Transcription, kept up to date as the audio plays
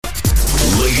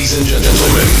Ladies and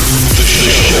gentlemen, the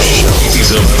show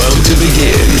is about to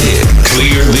begin.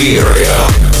 Clear the area.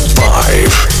 5,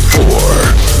 4,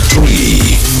 3,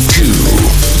 2,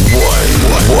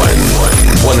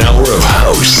 1. 1 hour of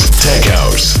house, tech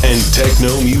house, and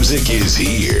techno music is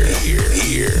here.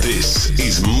 This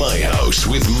is My House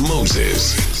with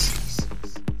Moses.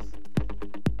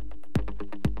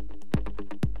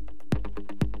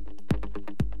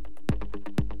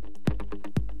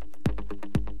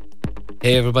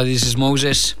 Hey everybody, this is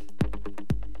Moses.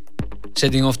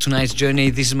 Setting off tonight's journey.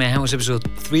 This is My House episode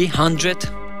 300.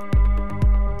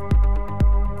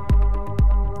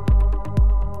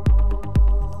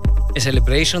 A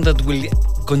celebration that will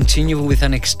continue with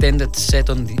an extended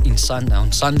set on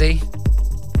Sunday.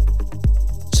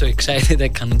 So excited I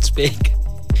cannot speak.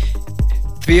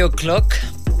 3 o'clock,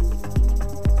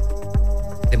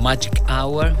 the magic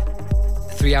hour,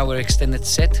 3-hour extended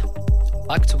set,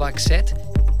 back-to-back set.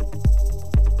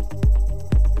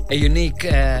 A unique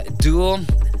duo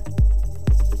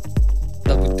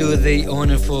that we do the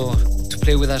honor to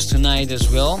play with us tonight as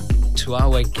well, to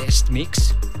our guest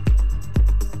mix.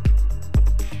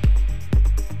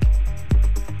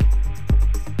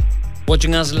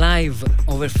 Watching us live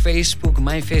over Facebook,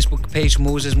 my Facebook page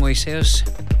Moses Moiseos,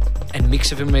 and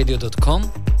mixfmradio.com.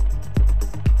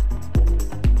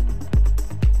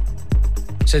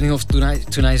 Setting off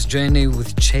tonight's journey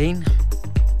with Chain,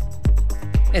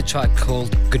 a track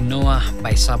called Gnoa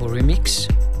by Sabo Remix.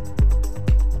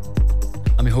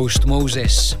 I'm your host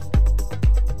Moses,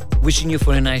 wishing you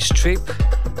for a nice trip,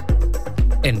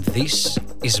 and this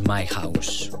is My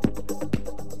House.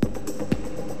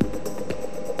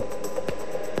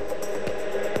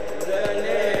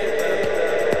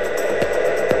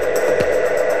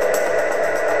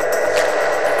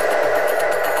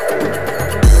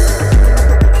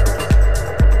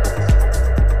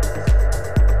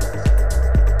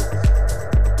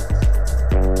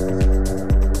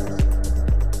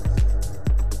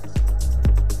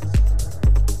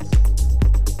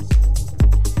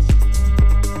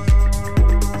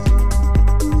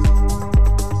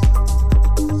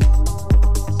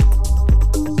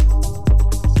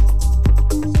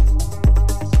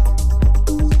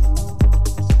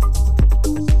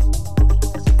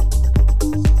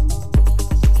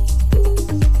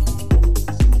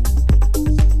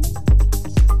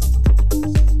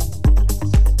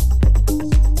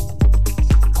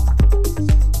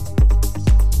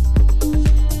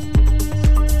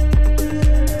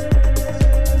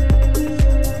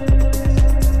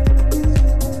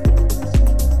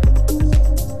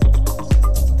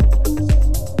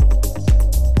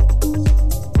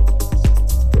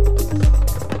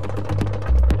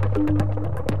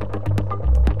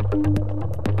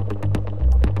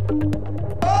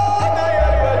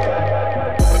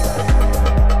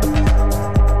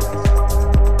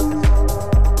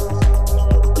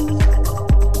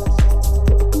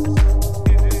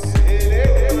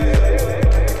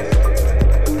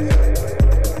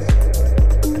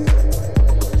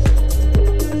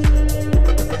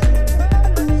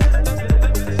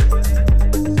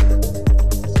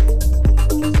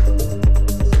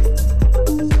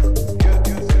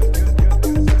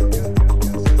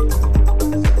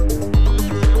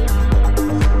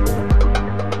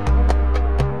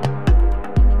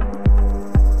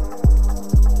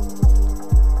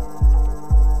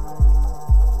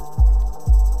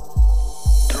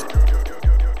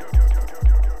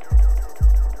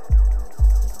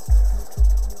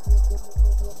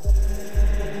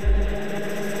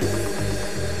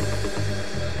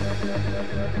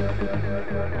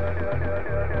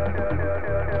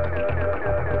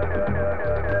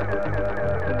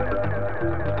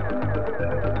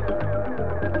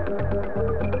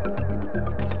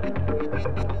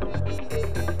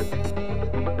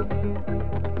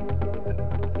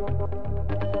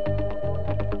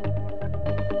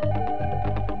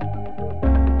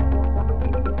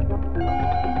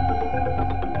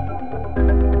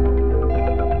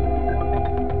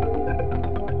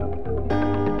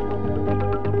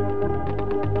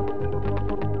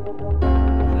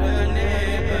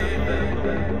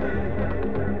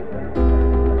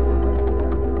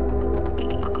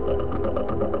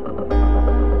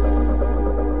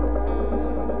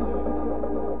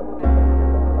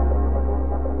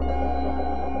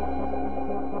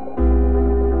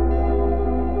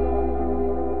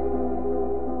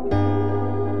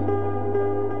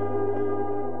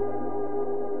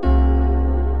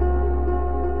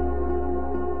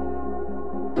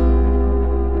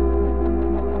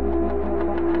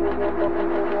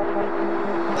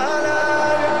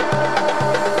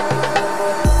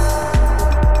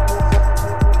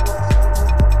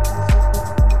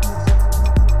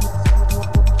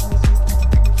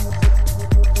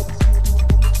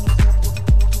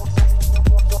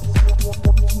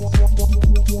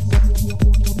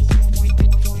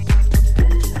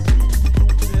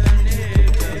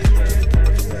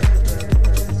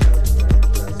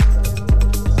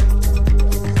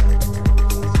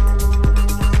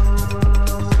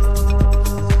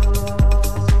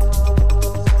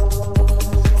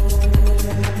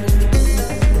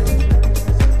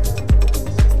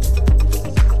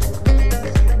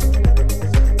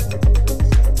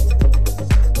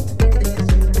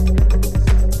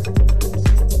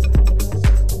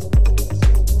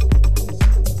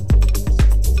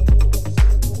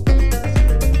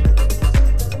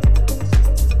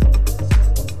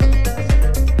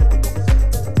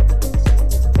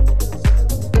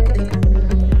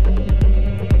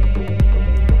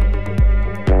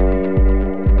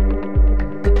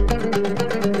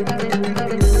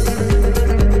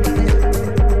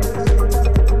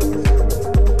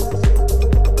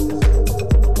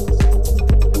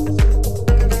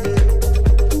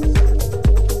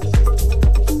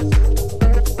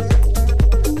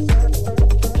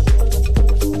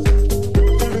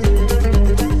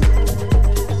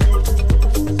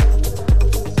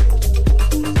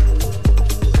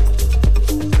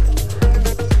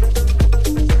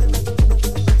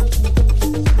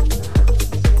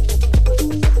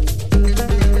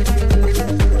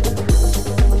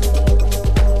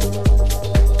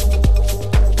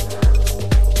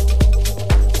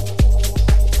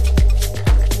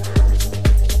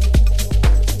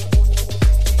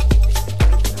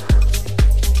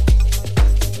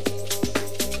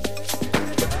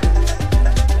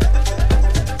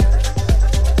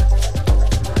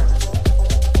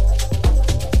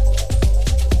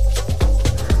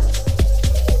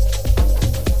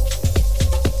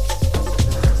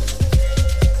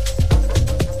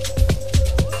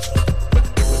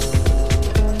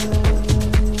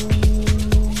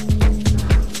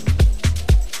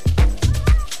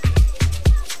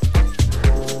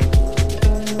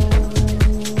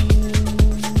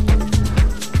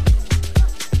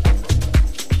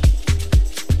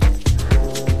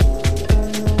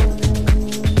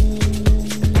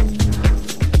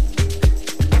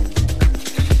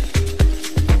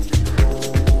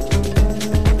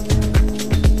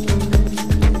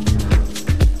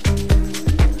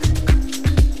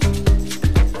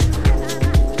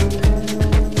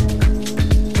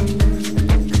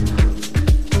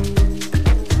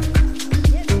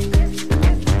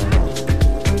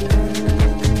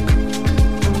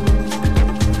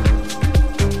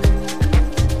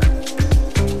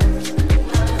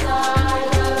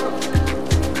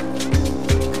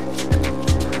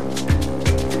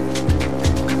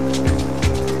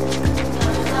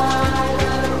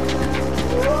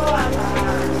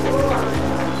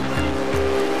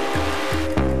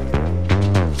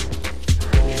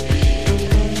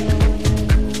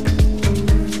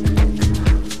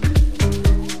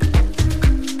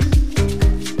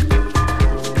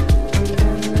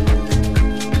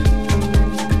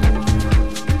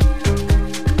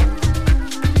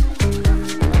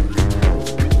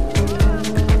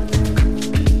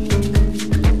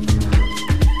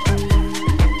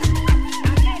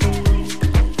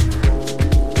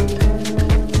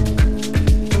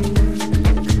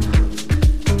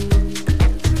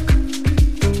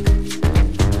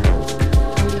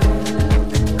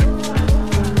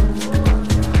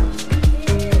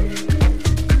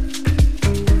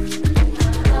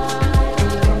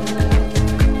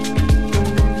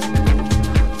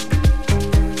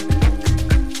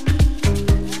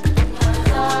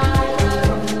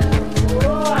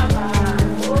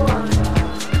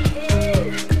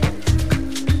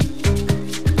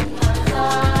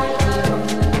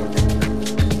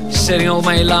 Sending all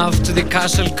my love to the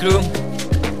Castle crew.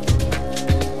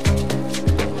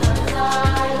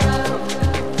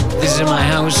 This is my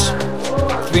house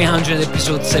 300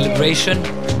 episode celebration.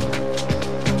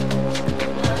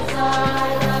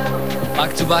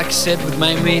 Back-to-back set with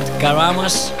my mate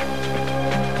Garamas.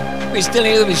 We're still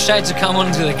a little bit shy to come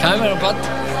onto the camera, but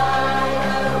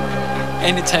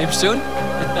anytime soon.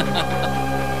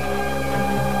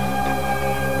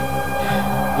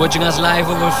 Watching us live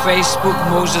over Facebook,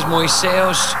 Moses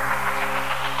Moiseos,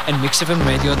 and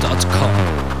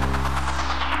mixfmradio.com.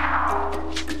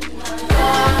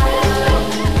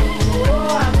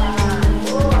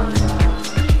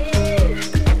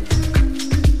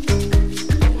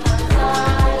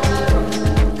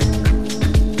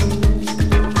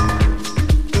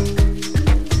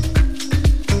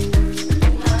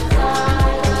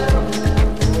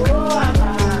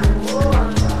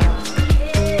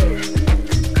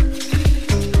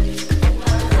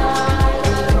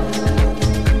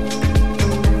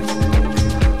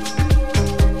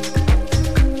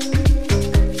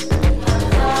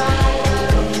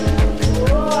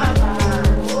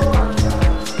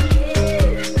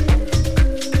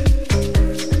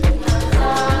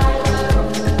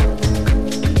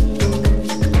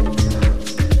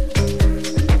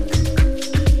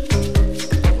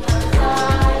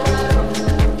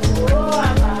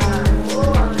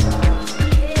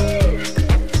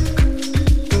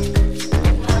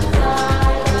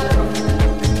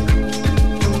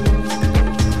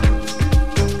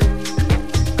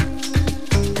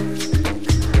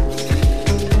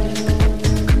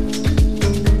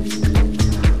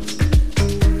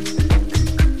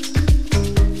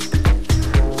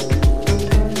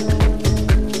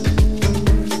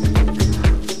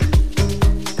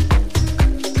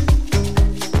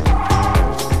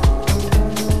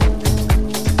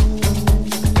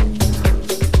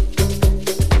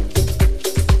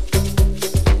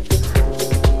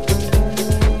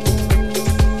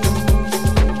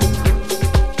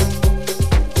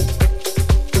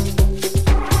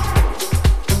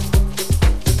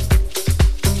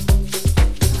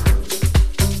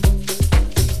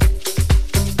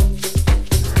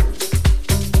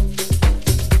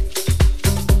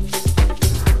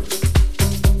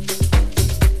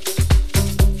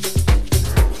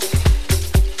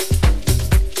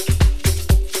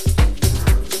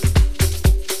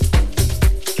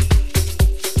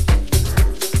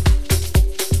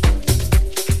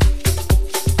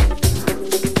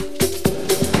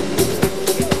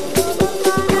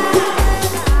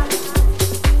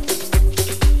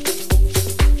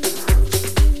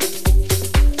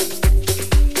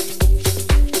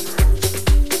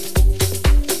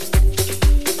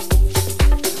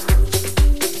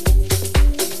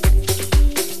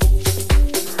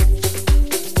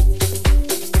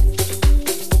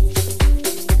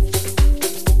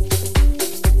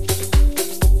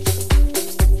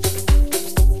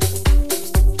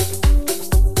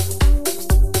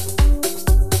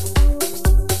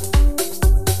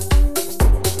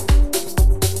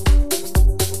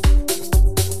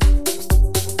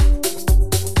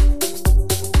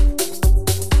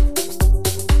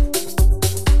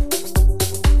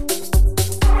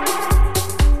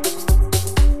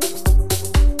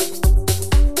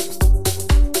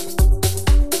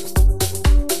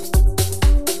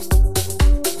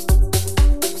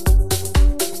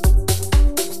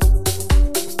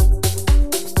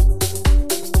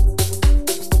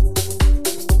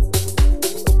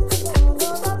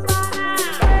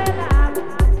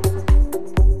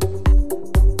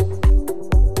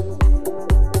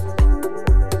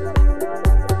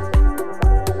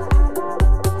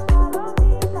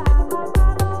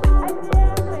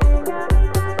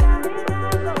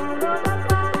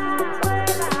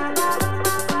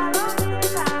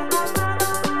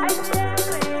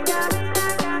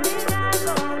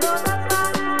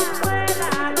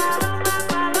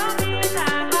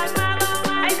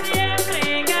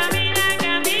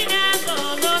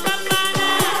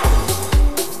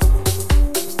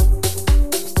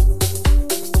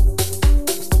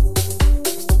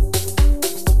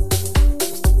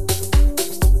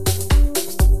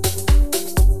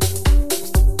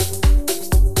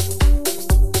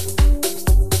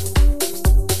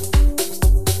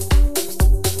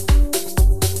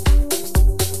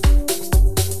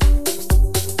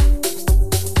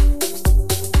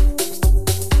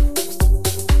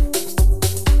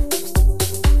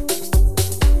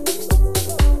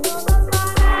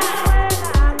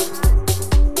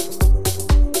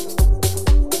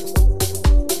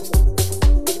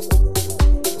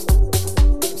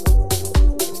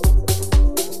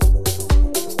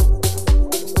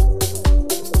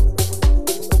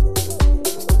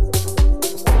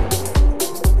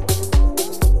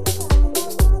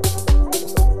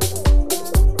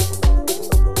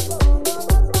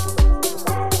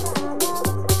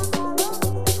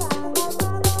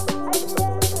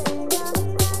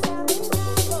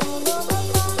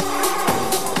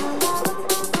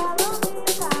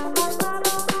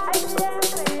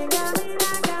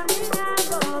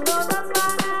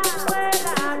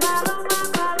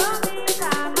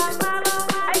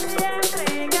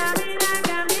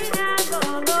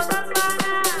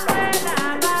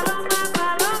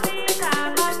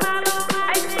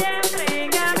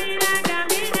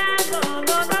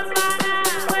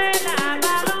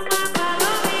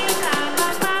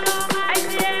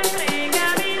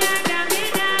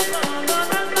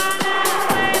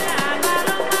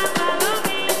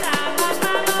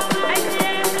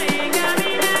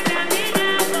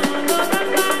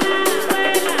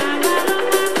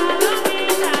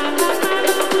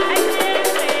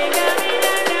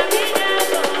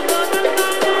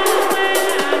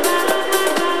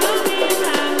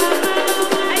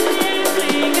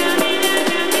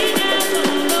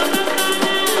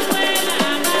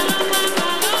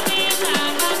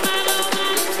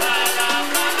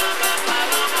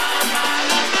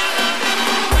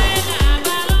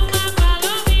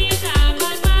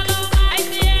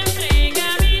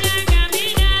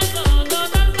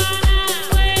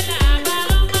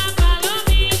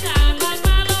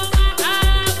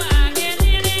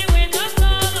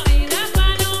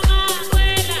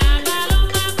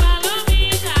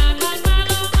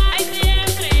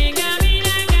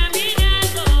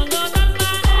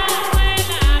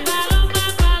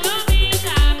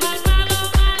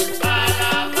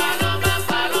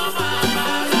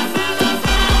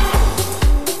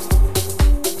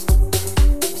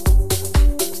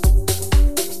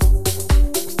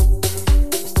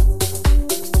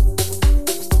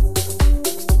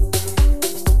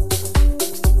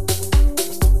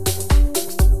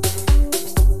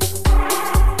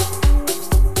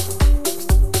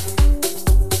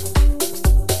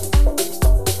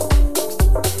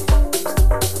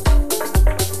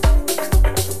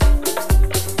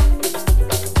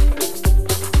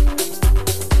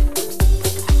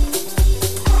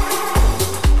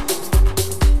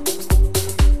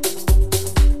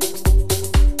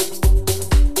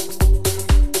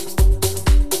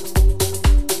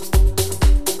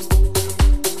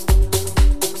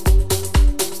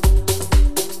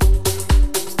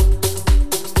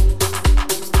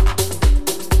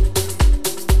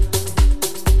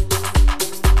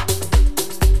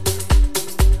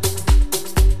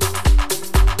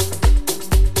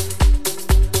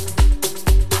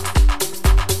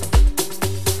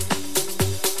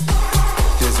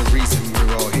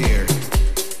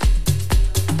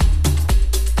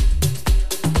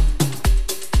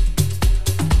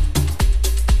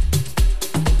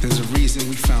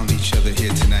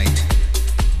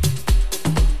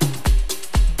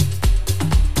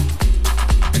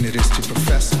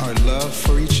 love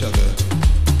for each other.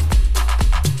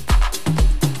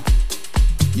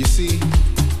 You see,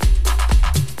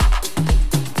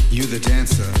 you the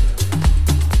dancer,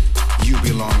 you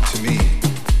belong to me.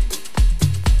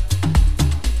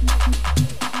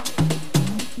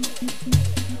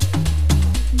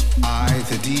 I,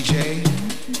 the DJ,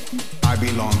 I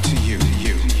belong to you.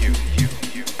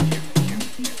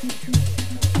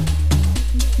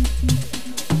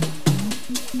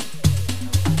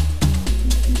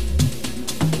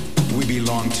 We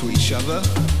belong to each other,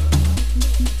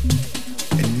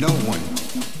 and no one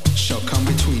shall come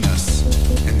between us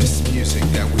and this music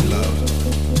that we love.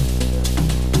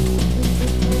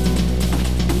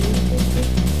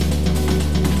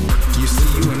 You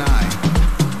see, you and I,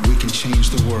 we can change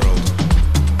the world.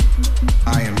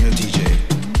 I am your DJ.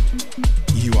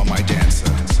 You are my dancer.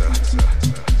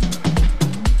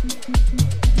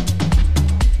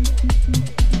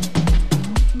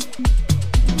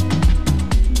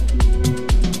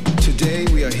 Today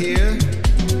we are here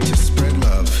to spread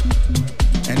love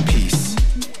and peace.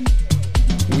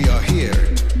 We are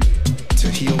here to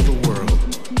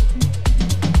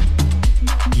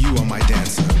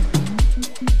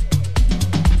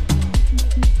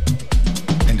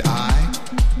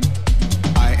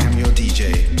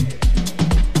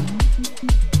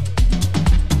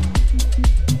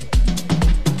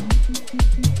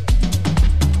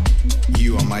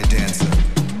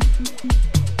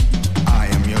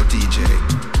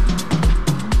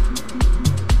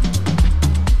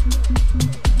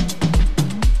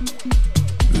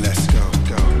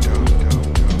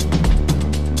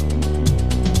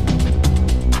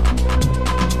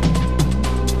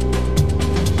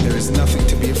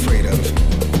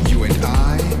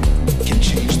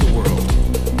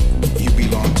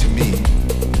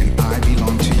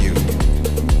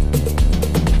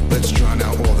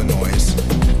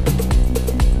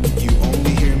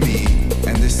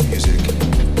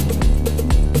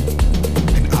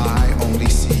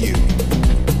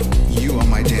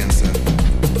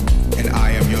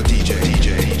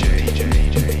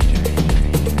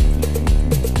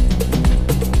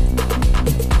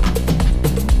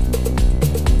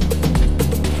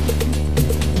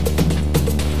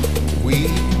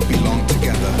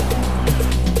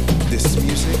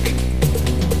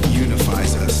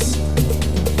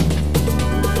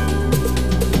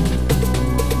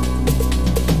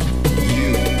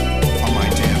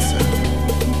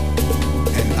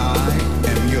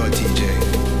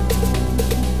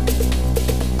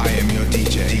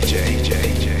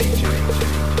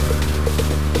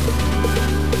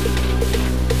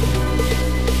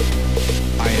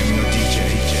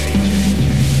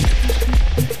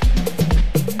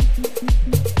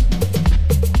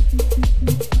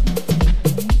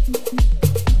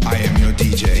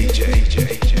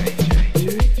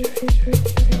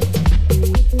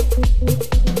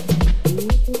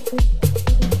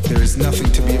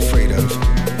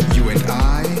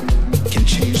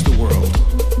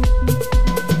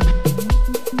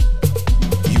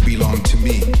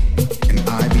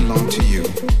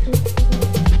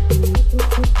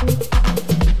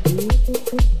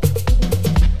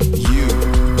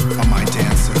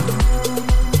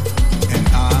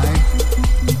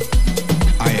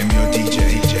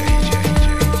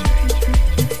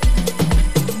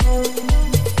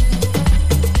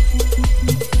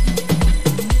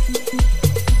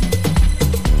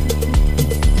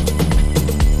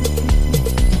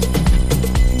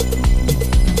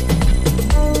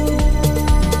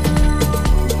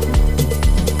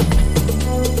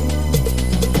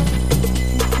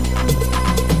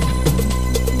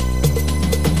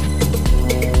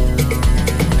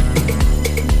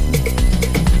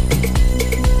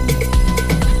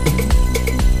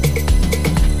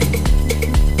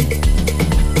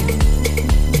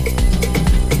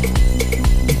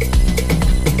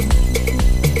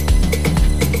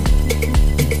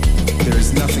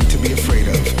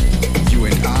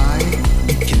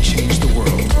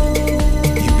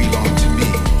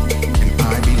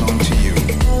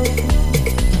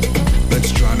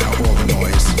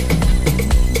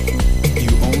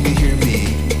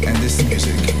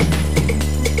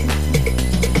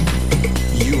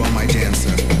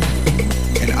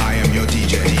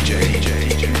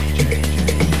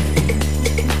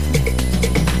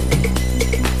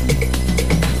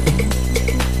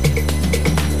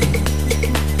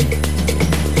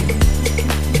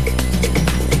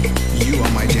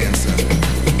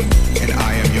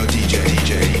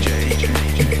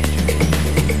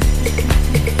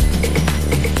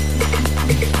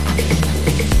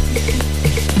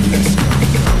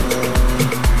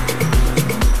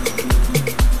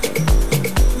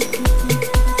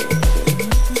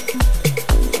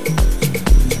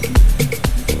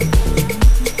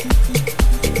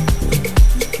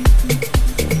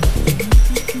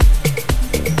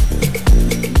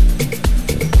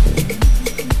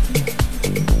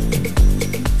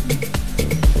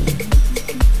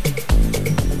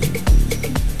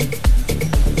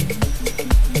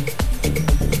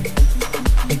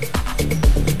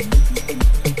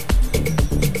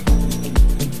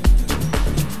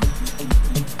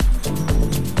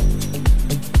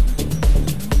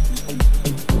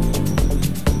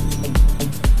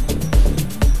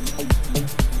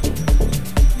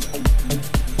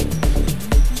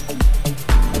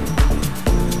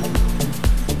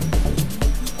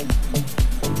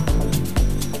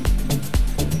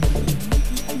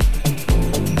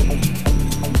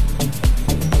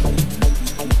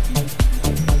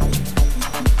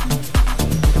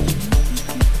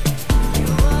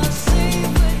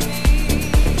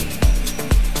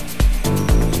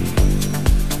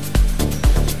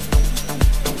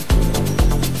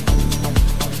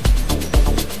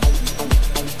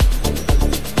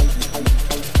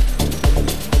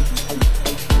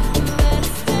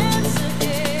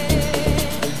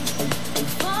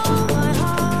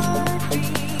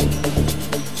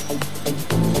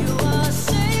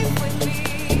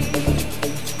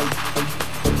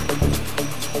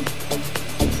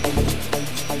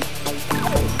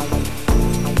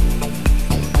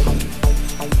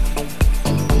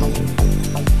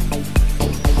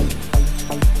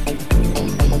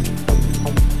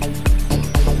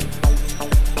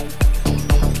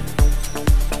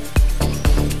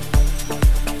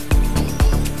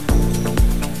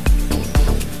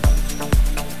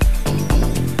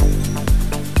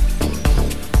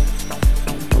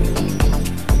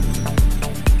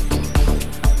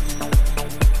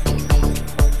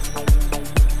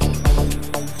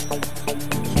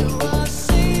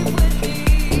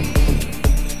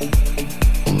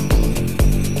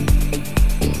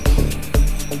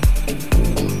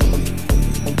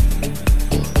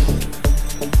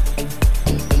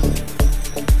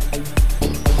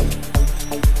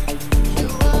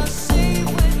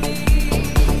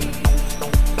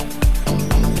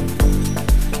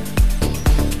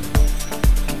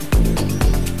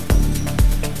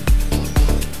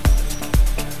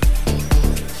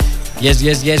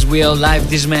Yes, we are live.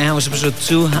 This is my house episode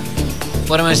 2.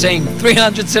 What am I saying?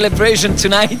 300 celebration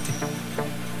tonight.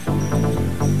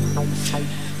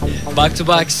 Back to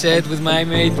back set with my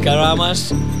mate Karamas.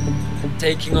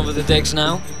 Taking over the decks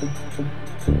now.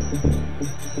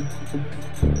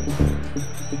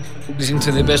 Listen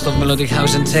to the best of melodic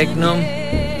house and techno.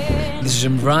 This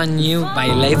is brand new by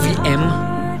Levi M.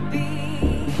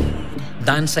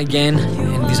 Dance Again,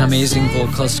 and these amazing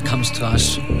vocals comes to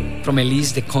us from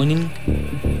Elise de Koning.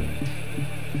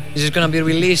 This is gonna be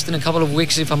released in a couple of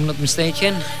weeks if I'm not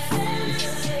mistaken.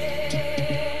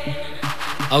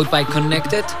 Out by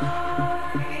Connected.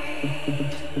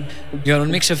 You're on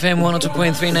Mix FM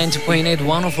 102.3, 90.8,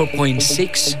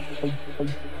 104.6.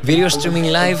 Video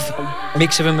streaming live,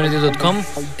 mixfmradio.com,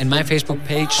 and my Facebook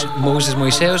page, Moses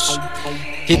Moiseos.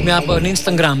 Hit me up on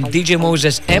Instagram, DJ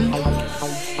Moses M.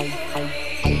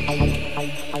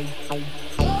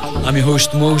 I'm your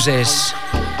host Moses,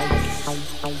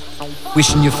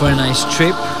 wishing you for a nice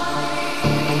trip,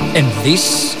 and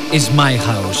this is my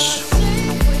house.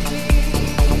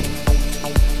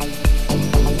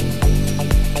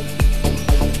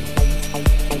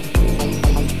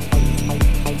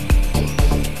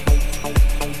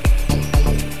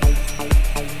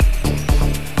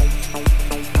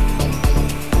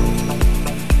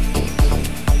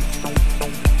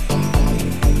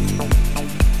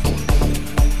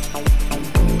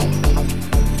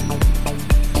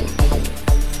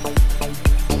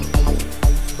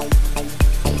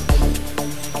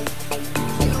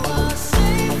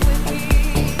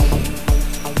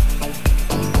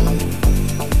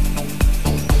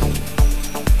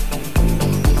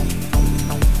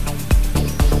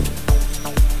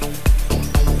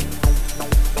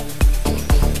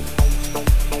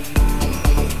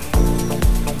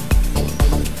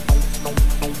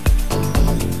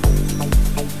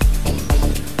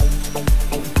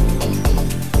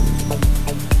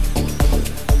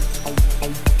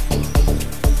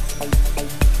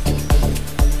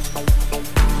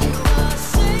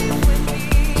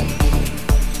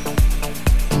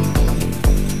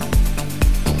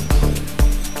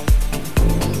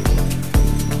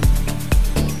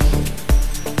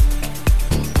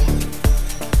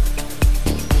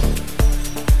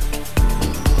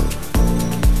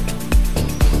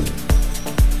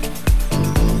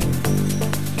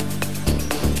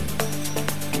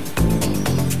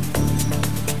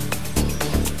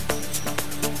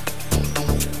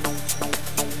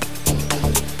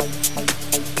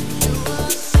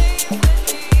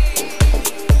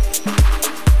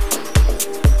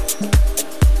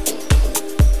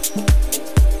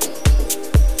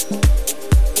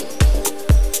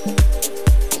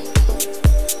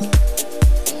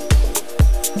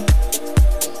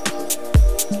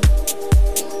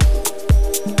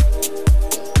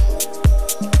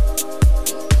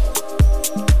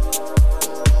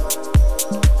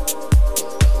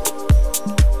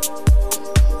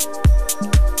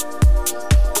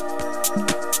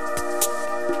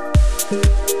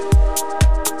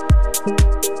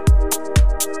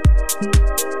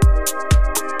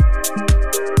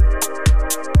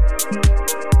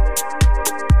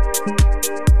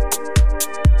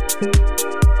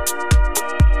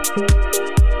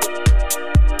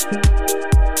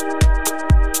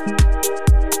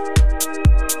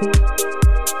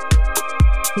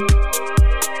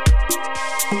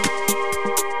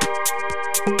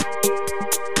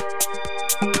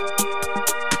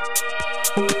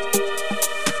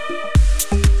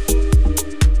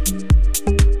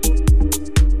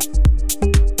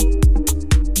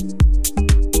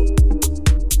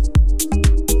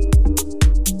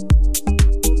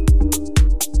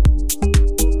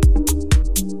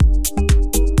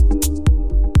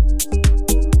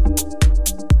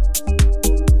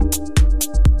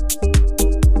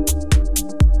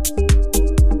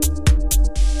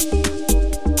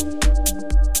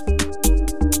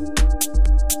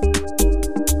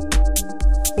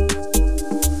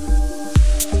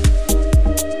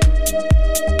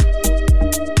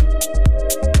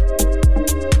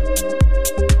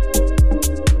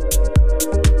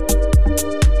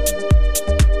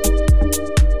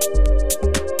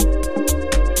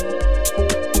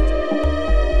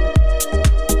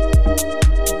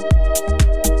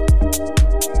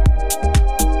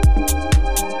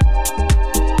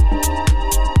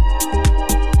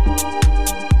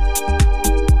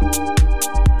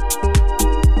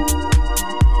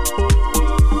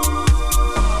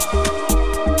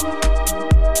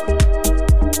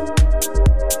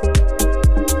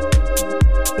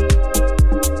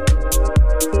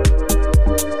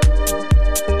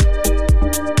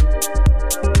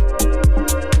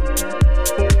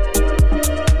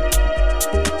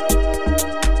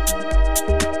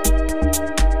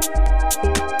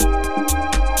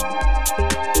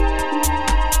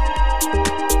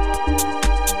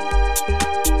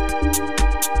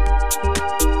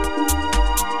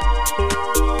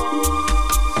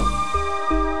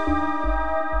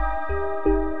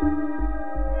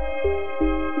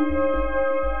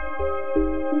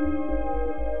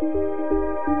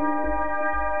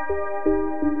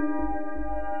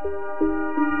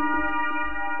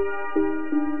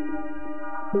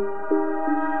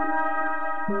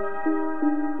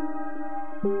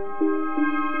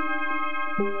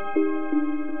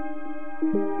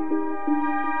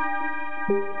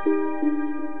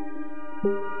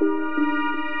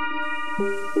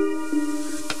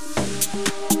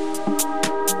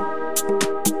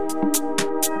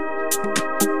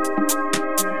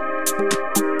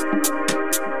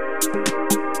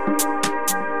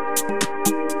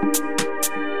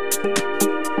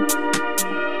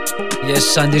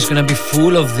 Sunday is gonna be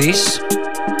full of this.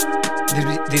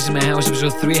 This is my house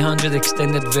episode 300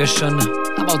 extended version,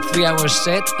 about 3 hours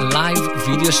set, live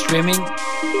video streaming.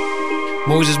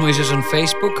 Moses Moises on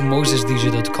Facebook,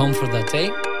 mosesdj.com for that day.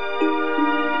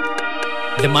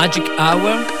 The Magic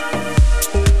Hour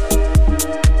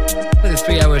with a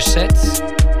 3 hour set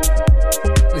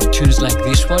with tunes like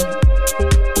this one.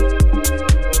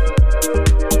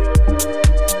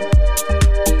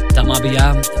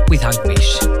 Tamabia with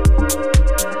Hagfish.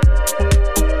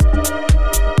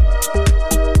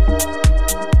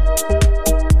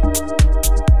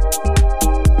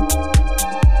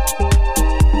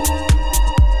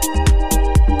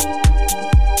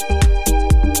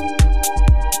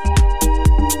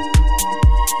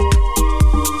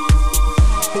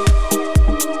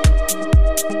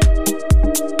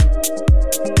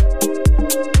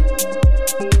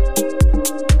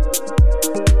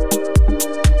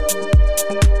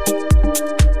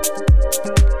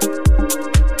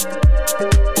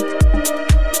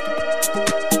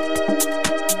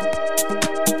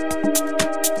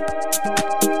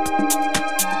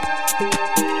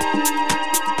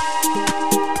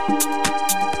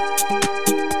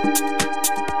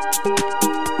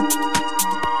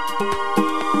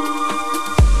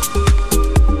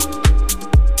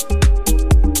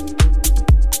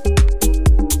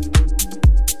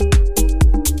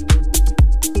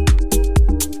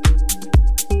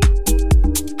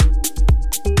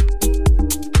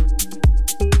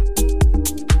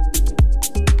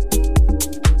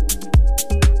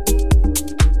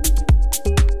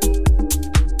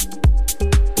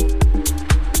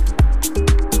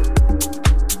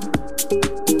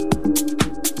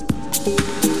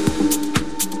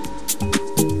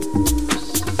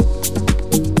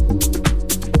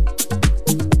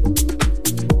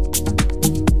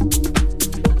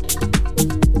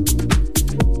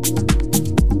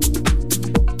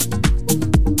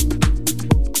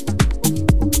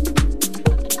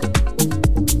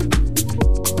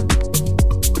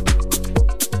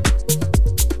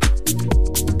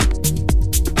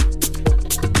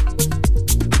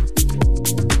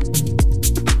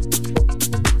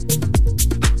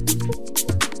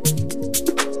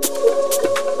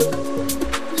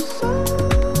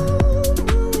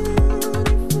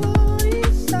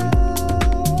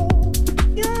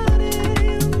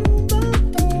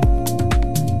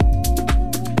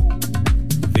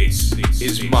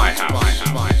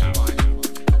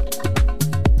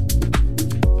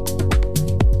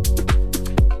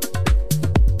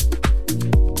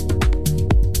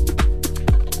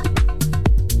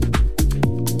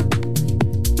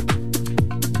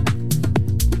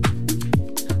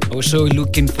 So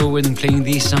looking forward and playing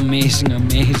this amazing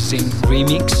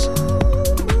remix.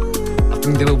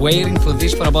 I've been waiting for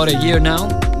this for about a year now.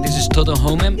 This is Toto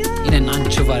Homem in an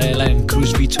Ancho Varela and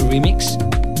Cruz Vito remix.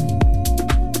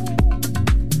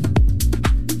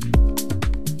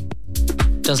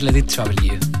 Just let it travel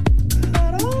you.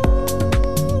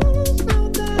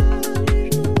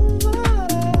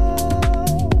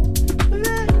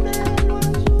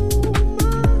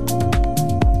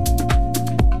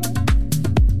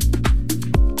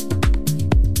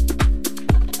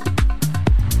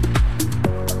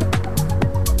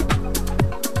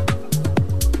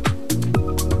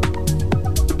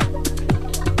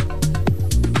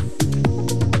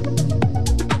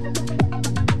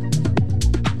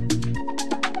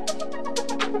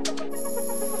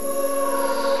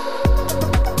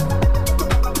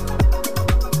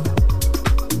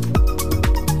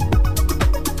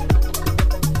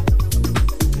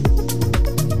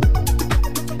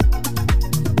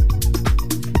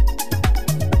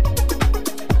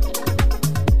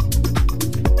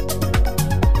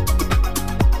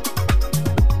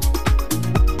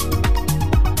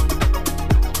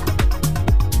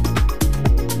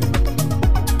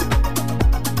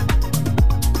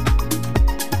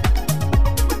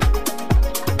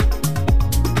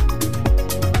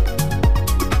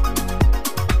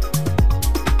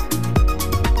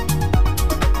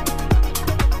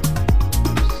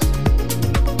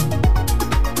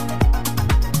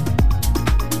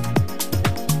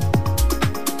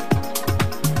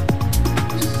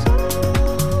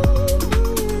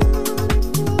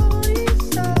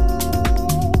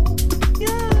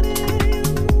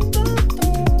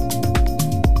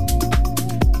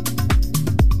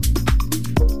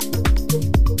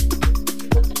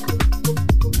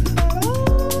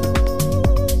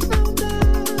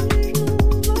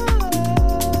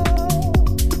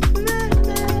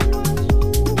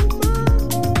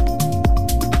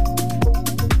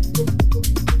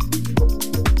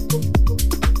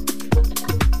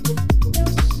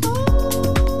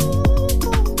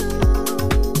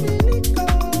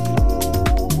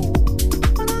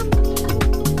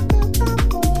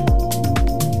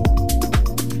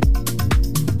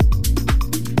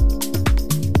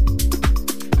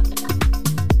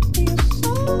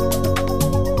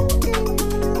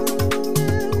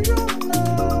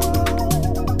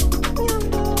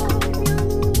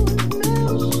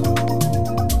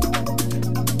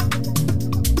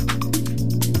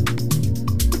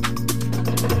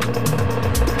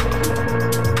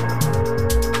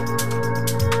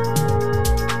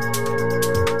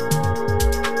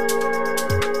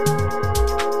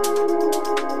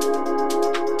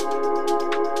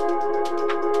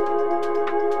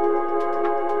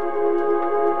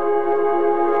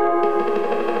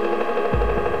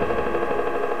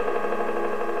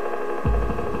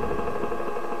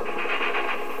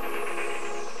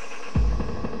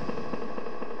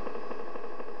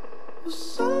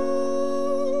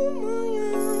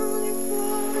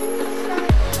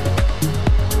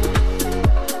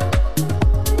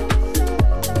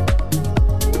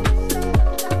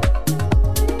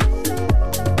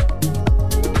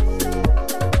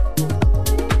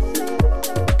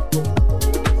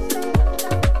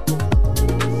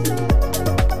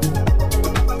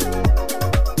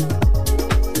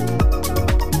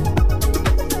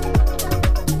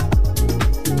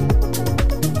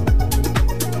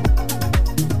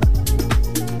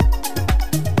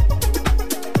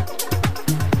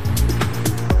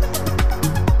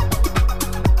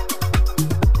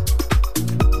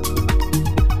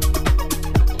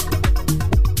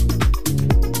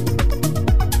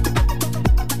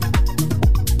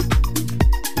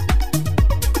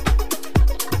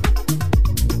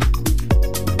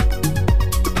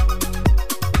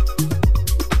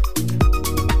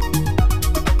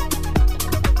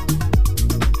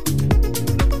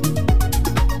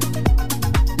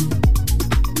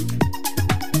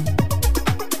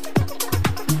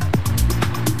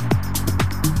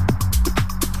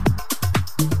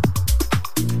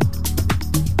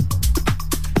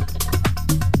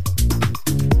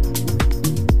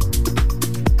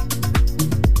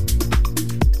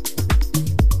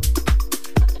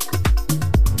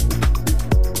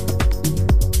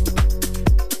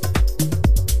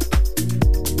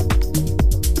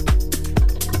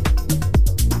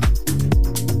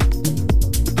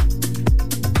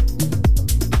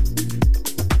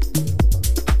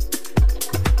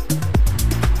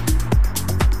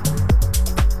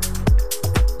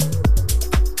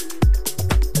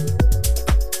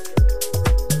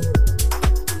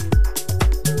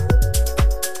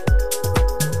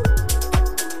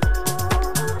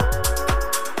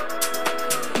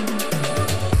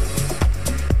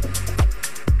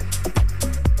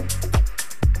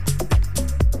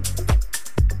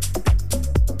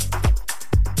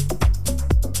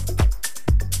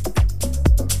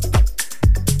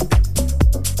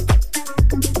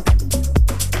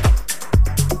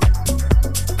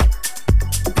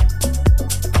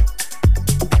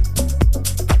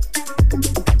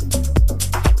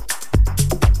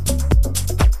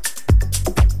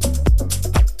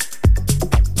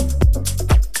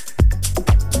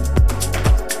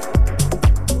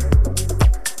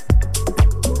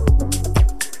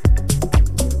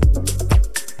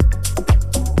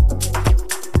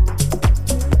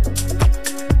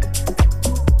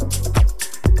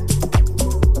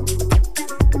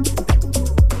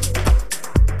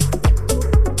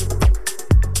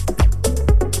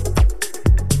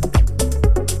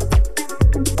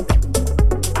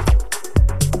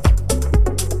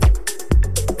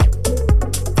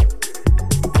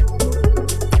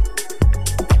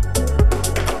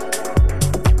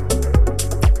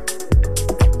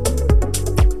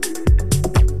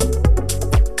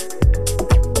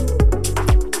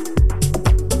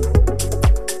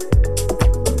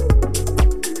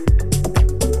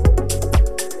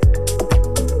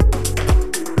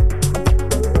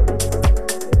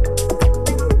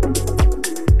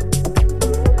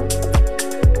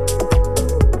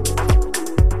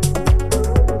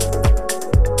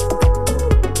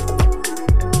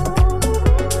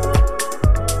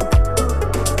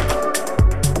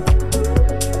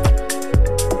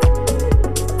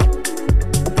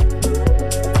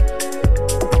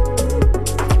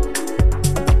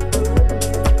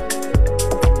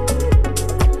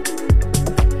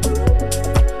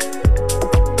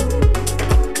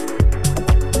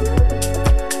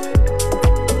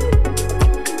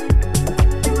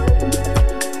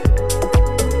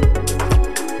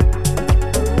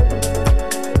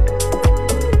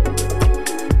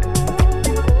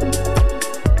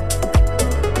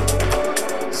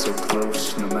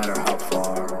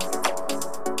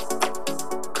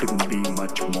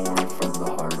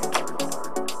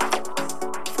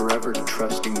 forever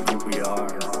trusting who we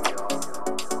are.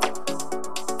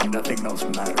 And nothing else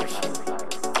matters.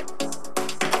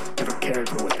 Never cared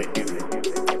for what they do.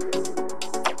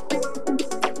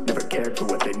 Never cared for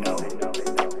what they know.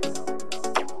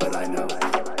 But I know.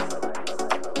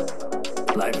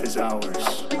 Life is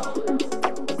ours.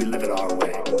 We live it our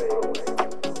way.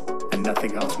 And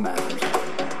nothing else matters.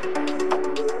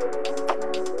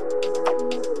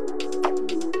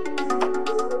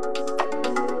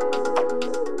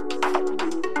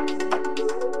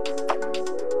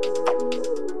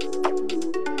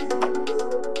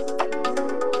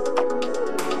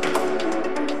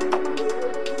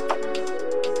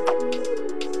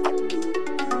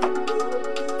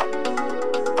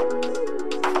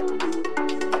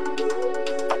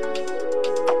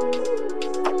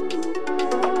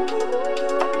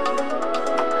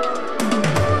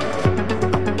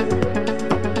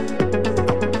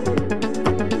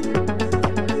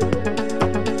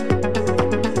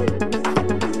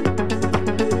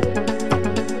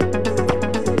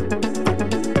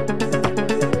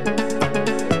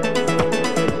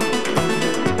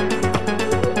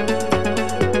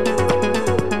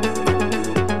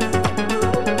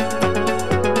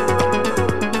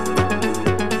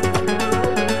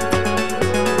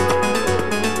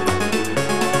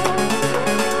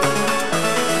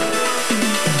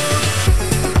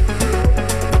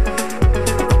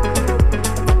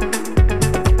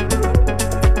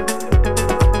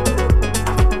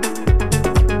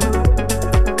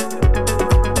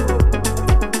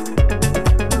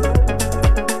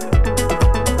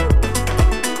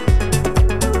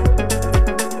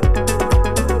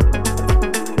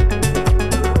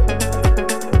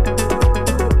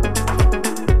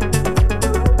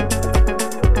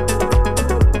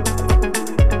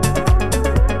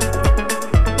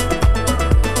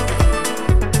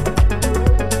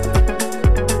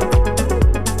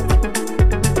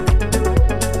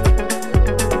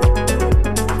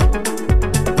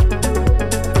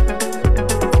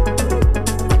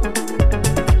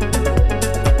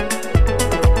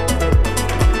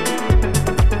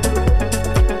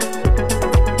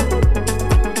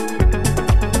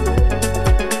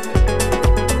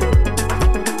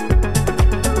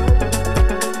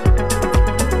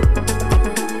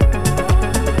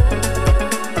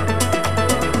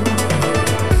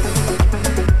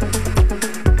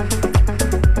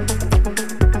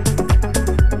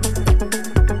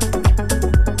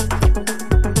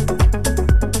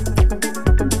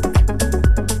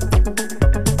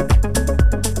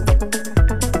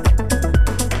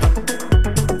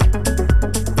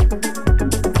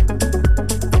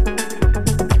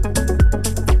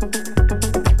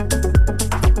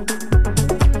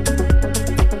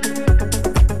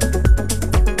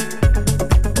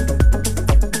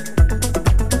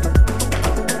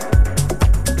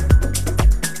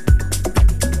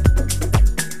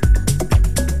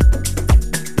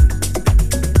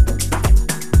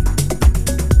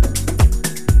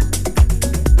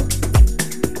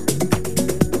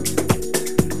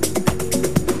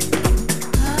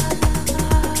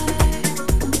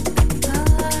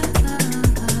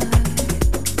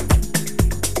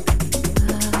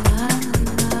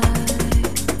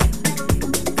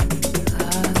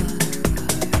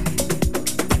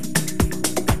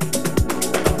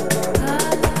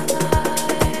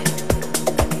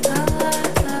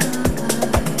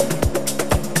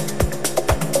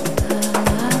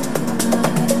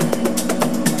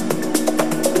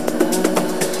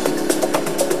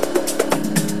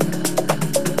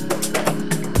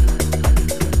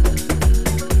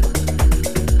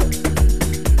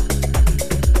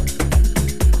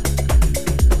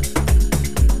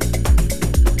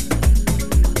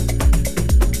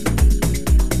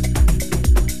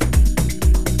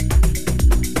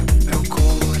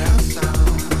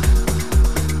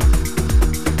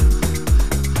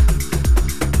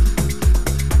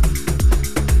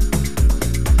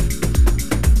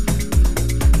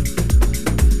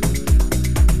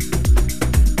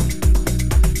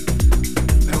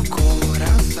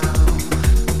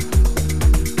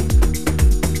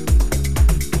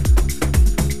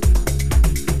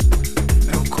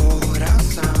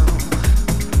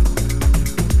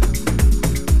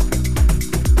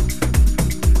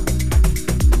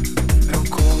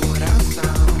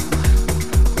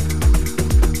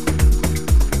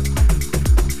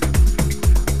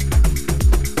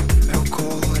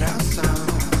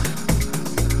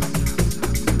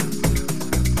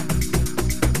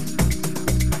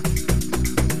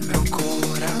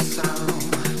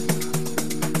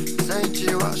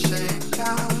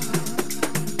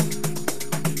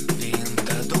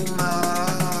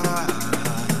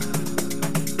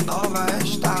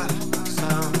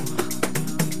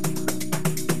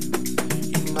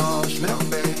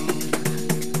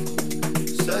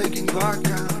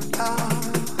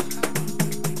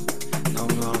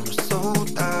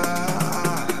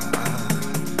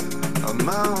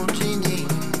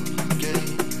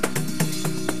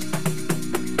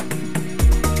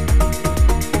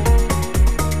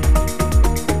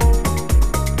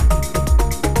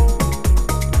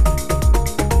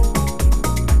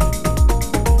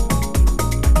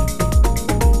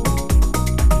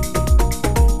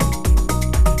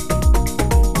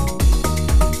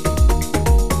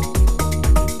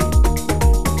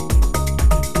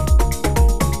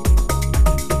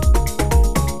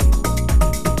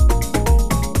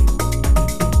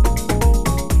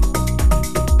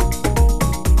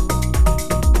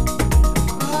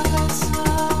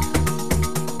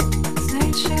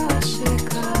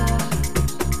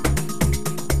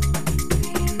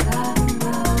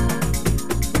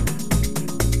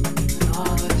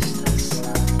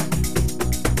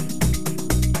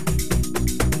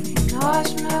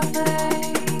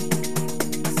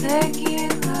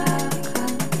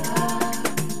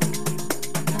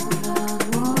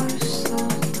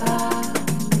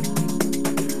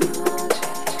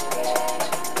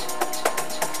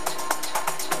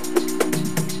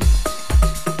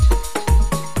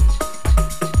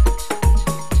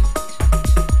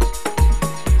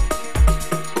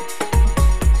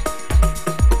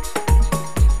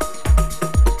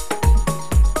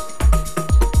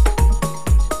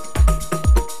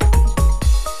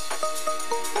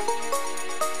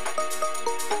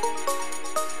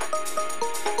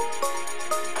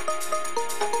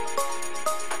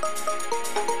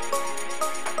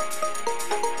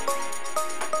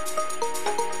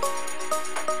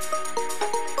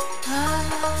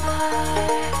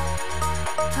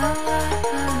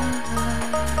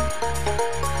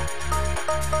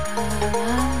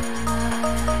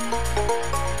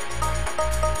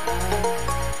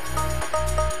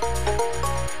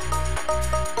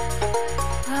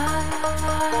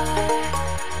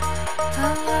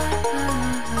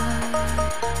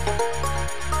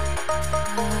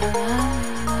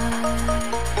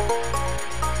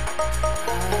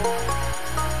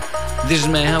 This is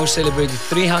my house celebrated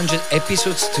 300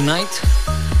 episodes tonight.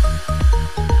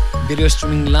 Video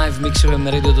streaming live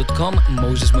mixfmradio.com,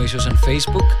 Moses Moisos on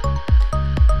Facebook.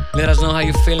 Let us know how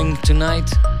you're feeling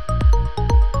tonight.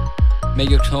 Make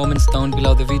your comments down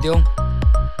below the video.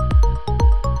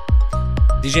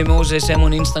 DJ Moses M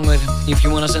on Instagram if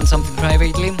you wanna send something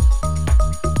privately.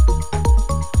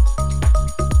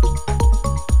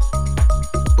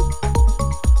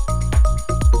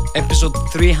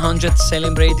 Episode 300,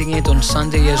 celebrating it on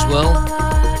Sunday as well.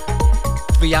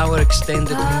 3-hour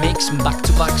extended mix,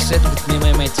 back-to-back set with me and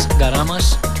my mates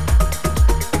Garamas.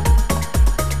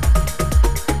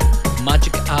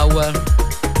 Magic hour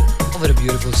over a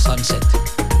beautiful sunset.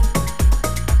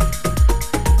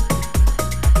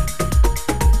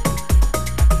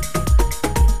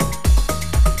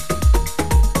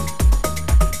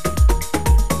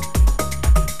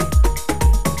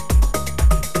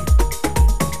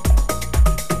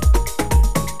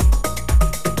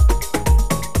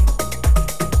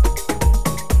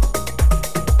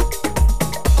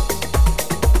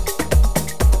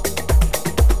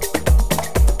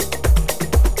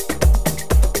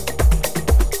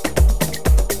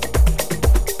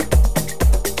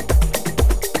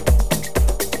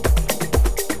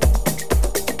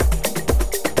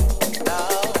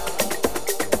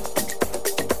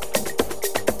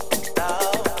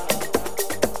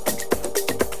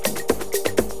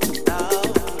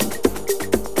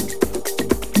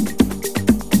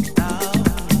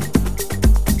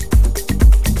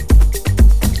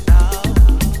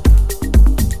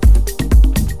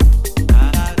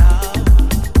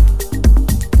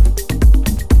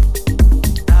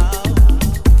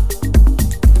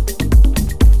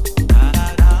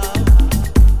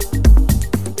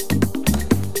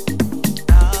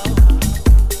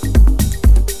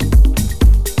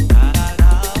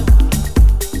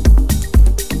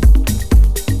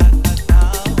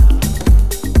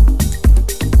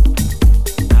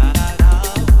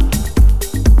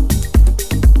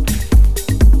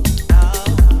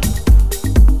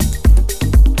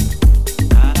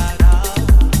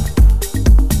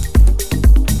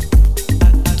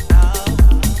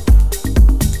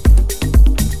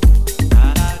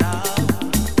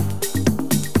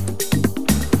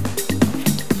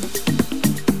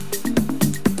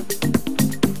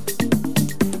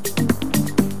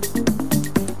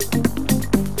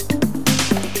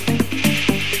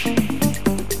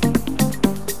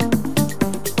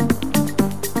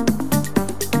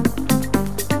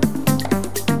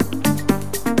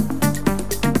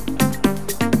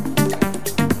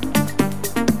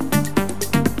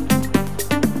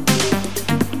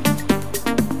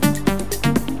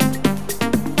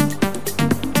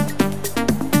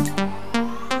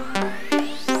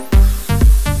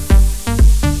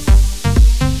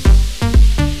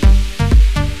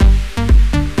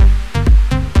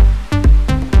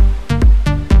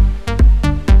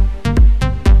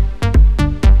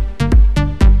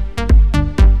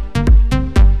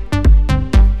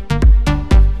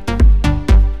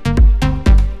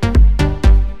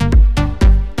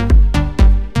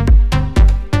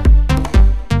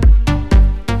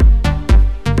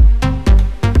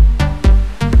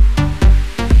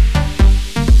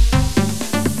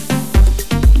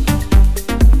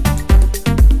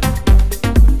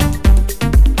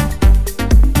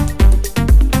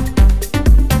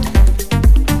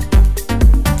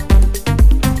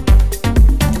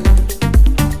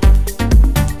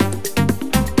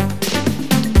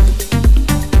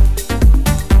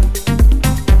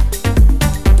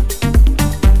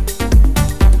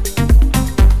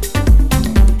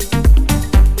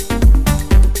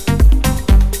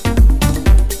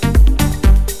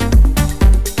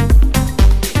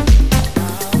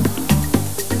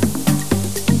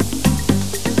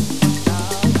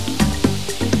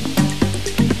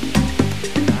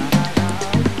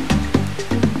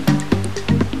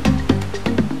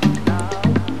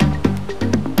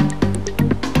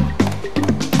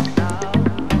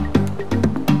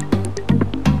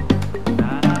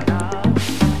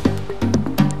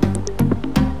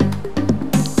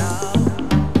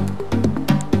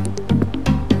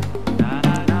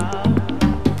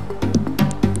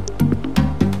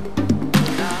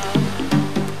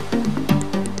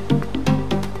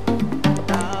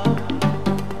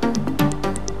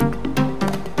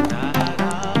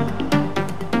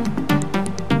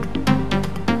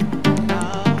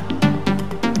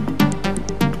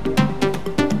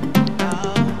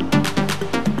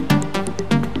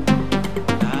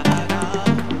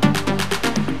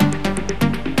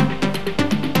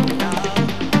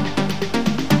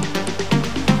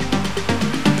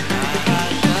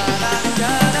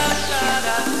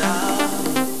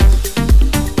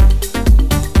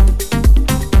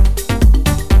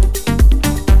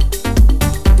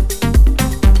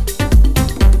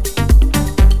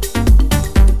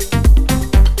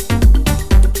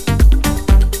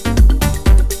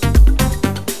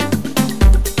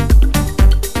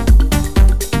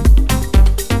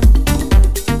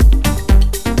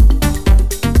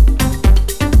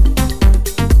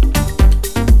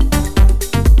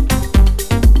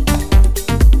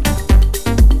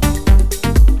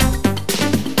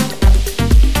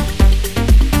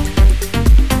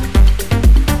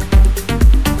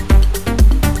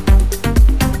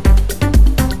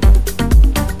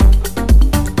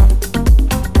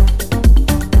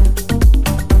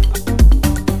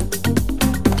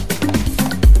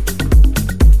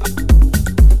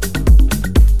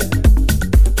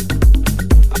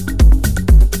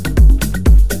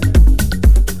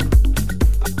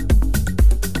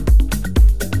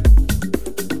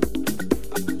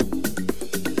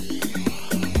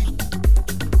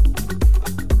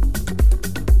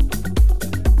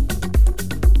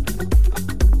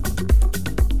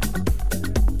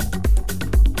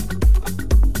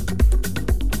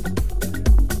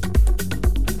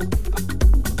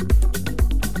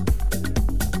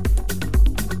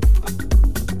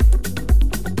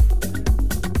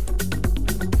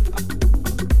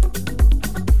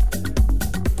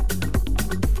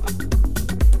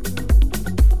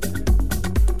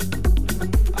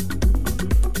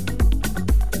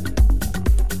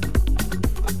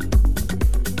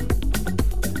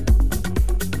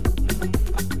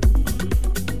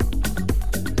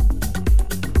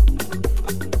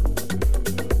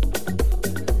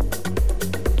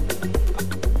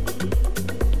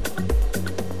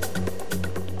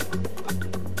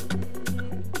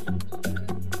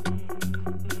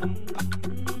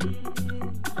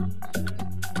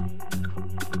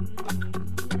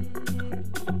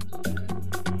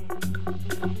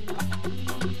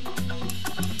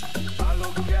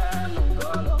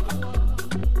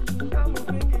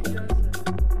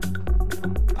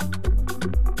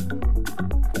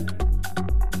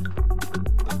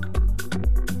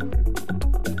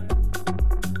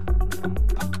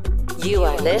 You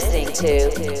are listening to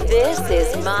This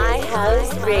Is My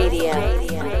House Radio.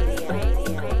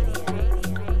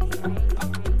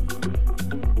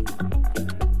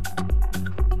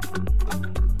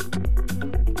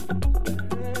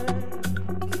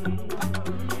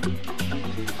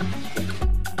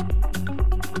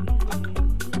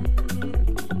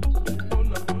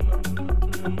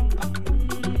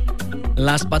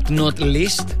 Last but not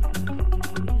least,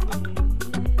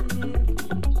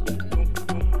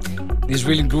 this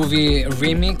really groovy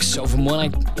remix of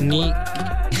Monarch.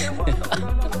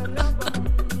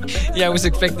 Yeah, I was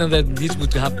expecting that this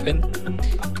would happen.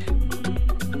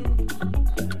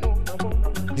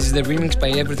 This is the remix by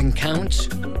Everything Counts.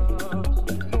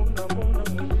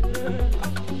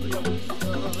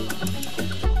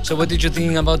 So what did you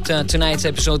think about tonight's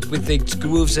episode with its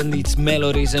grooves and its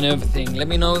melodies and everything? Let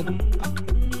me know.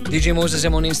 DJ Moses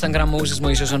M on Instagram, Moses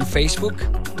Moises on Facebook.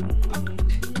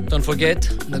 Don't forget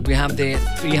that we have the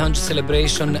 300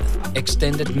 celebration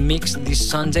extended mix this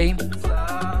Sunday.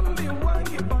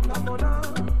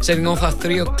 Setting off at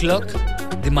 3 o'clock,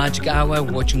 the magic hour,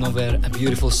 watching over a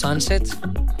beautiful sunset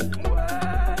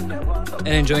and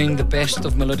enjoying the best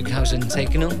of melodic house and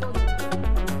techno.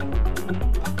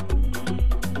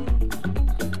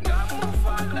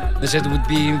 The set would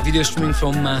be video streaming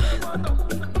from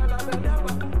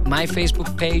my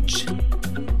Facebook page,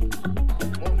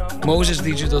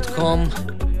 mosesdj.com,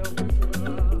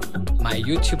 my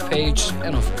YouTube page,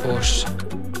 and of course,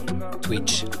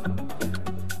 Twitch.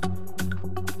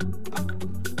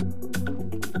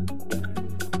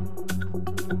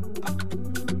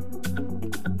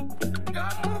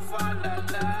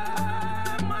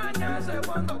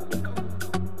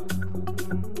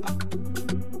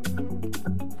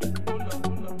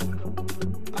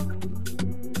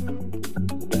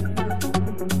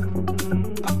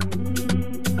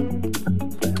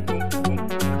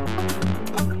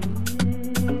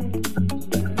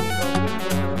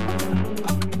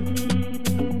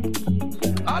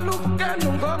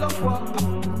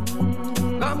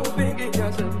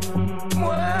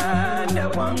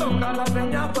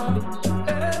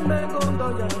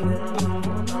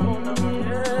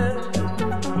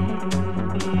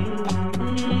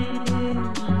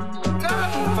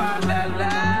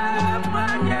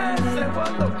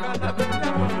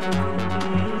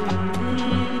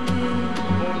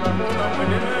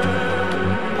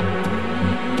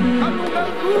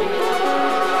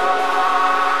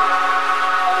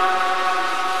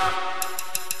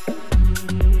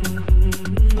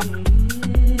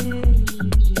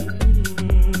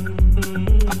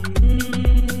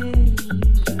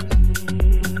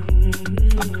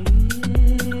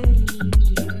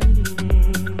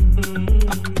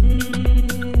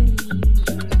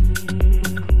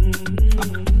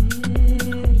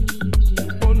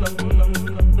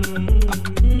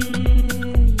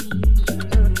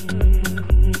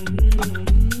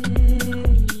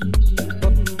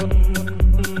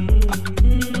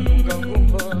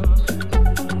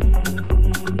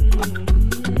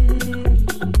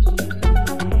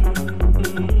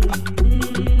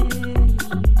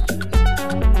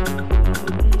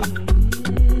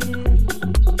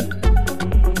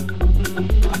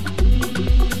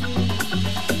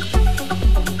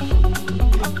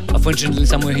 Unfortunately,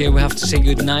 somewhere here we have to say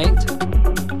goodnight.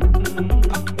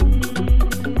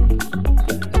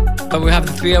 But we have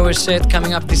the 3-hour set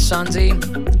coming up this Sunday,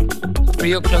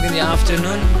 3 o'clock in the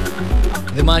afternoon.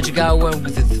 The magic hour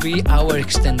with a 3-hour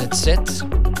extended set,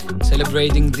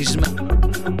 celebrating this.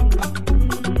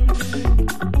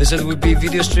 The set will be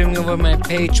video streaming over my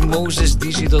page,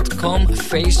 mosesdj.com,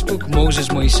 Facebook, Moses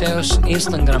Moiseos,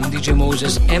 Instagram, DJ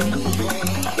Moses M,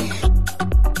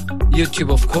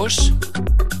 YouTube, of course.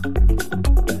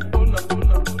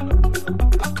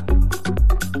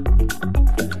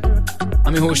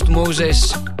 I'm your host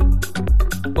Moses.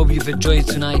 Hope you've enjoyed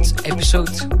tonight's episode.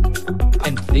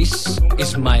 And this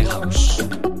is my house.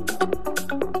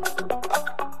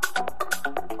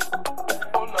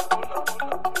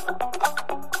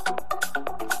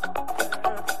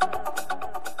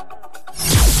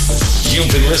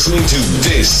 You've been listening to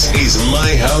This Is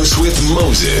My House with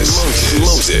Moses.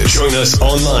 Join us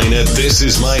online at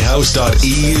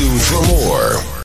thisismyhouse.eu for more.